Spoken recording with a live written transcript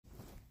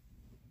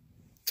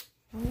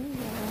I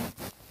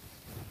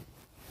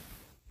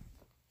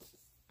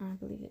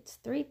believe it's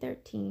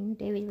 313,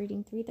 daily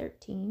reading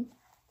 313.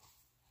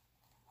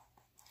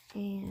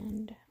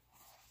 And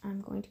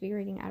I'm going to be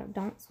reading out of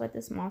Don't Sweat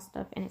the Small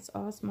Stuff, and it's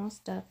all small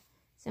stuff.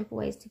 Simple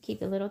Ways to Keep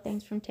the Little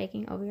Things from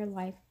Taking Over Your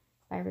Life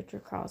by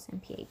Richard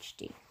Carlson,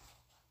 PhD.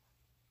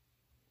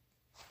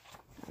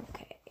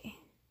 Okay,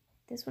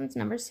 this one's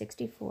number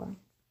 64.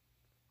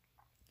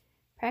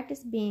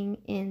 Practice being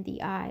in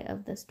the eye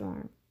of the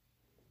storm.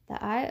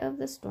 The eye of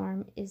the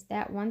storm is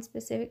that one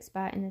specific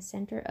spot in the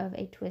center of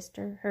a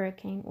twister,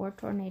 hurricane, or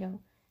tornado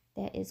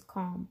that is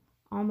calm,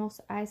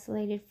 almost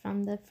isolated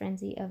from the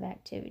frenzy of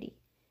activity.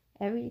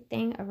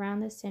 Everything around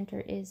the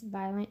center is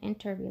violent and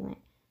turbulent,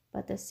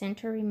 but the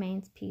center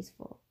remains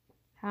peaceful.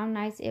 How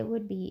nice it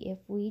would be if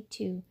we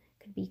too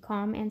could be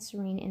calm and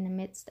serene in the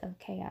midst of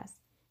chaos,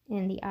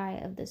 in the eye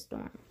of the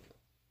storm.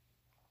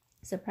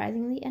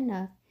 Surprisingly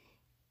enough,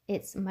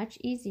 it's much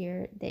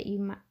easier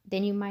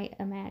than you might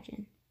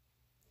imagine.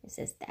 It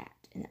says that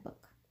in the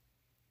book.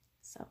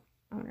 So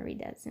I want to read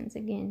that sentence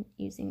again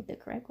using the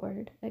correct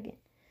word again.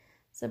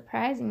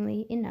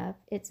 Surprisingly enough,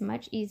 it's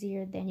much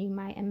easier than you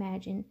might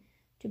imagine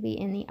to be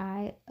in the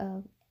eye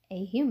of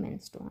a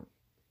human storm.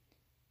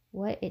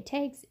 What it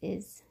takes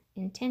is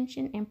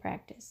intention and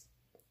practice.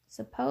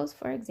 Suppose,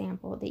 for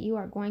example, that you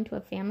are going to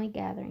a family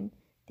gathering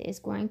that is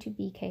going to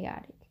be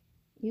chaotic.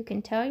 You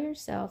can tell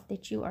yourself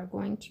that you are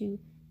going to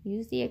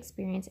use the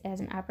experience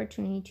as an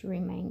opportunity to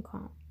remain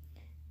calm.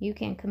 You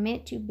can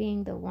commit to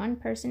being the one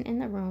person in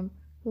the room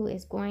who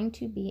is going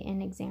to be an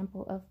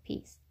example of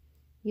peace.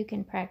 You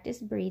can practice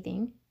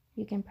breathing.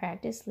 You can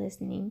practice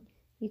listening.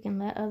 You can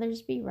let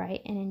others be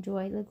right and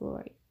enjoy the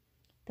glory.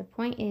 The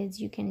point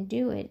is, you can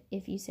do it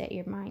if you set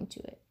your mind to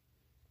it.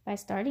 By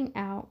starting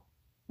out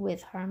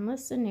with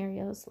harmless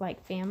scenarios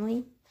like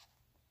family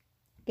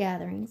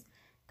gatherings,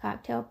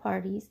 cocktail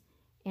parties,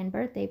 and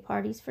birthday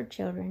parties for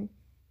children,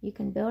 you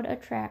can build a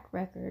track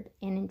record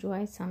and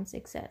enjoy some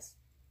success.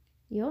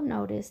 You'll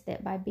notice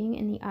that by being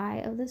in the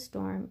eye of the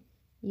storm,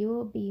 you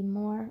will be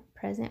more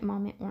present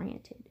moment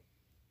oriented.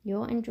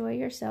 You'll enjoy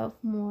yourself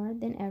more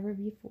than ever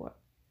before.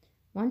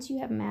 Once you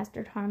have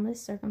mastered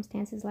harmless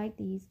circumstances like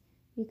these,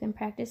 you can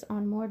practice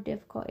on more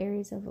difficult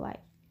areas of life,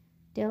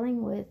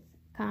 dealing with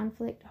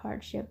conflict,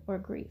 hardship, or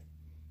grief.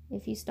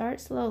 If you start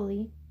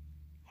slowly,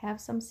 have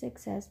some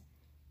success,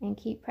 and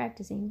keep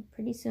practicing,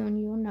 pretty soon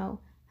you'll know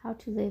how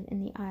to live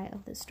in the eye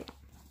of the storm.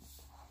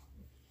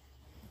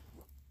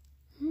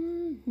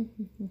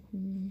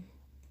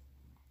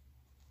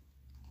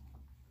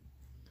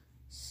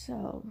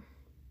 So,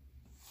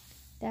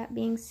 that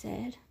being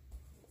said,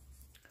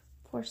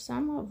 for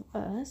some of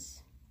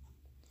us,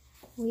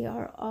 we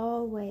are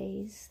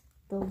always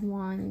the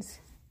ones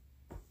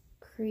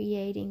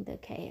creating the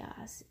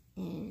chaos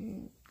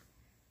and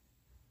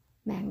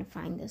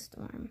magnifying the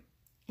storm.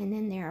 And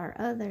then there are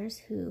others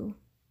who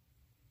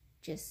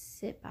just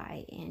sit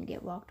by and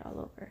get walked all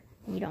over.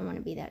 And you don't want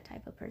to be that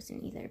type of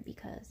person either,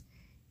 because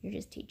you're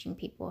just teaching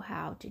people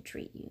how to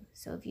treat you.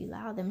 So if you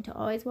allow them to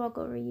always walk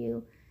over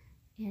you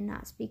and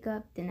not speak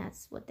up, then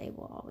that's what they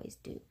will always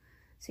do.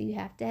 So you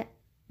have to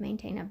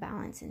maintain a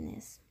balance in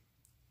this.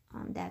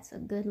 That's a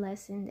good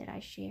lesson that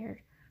I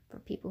shared for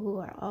people who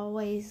are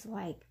always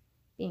like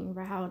being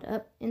riled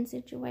up in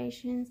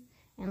situations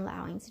and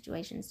allowing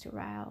situations to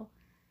rile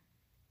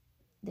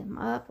them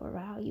up or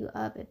rile you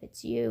up if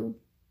it's you.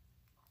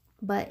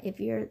 But if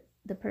you're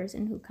the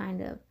person who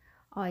kind of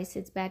always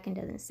sits back and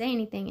doesn't say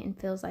anything and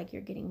feels like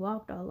you're getting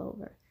walked all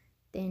over,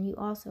 then you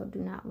also do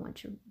not want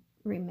to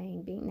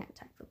remain being that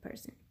type of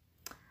person.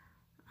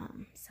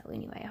 So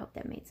anyway, I hope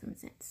that made some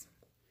sense.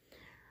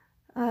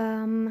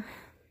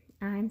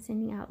 I'm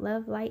sending out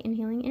love, light, and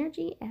healing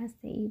energy. Ask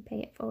that you pay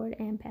it forward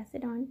and pass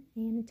it on.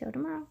 And until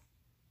tomorrow,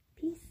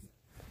 peace.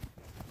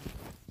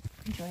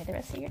 Enjoy the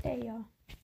rest of your day, y'all.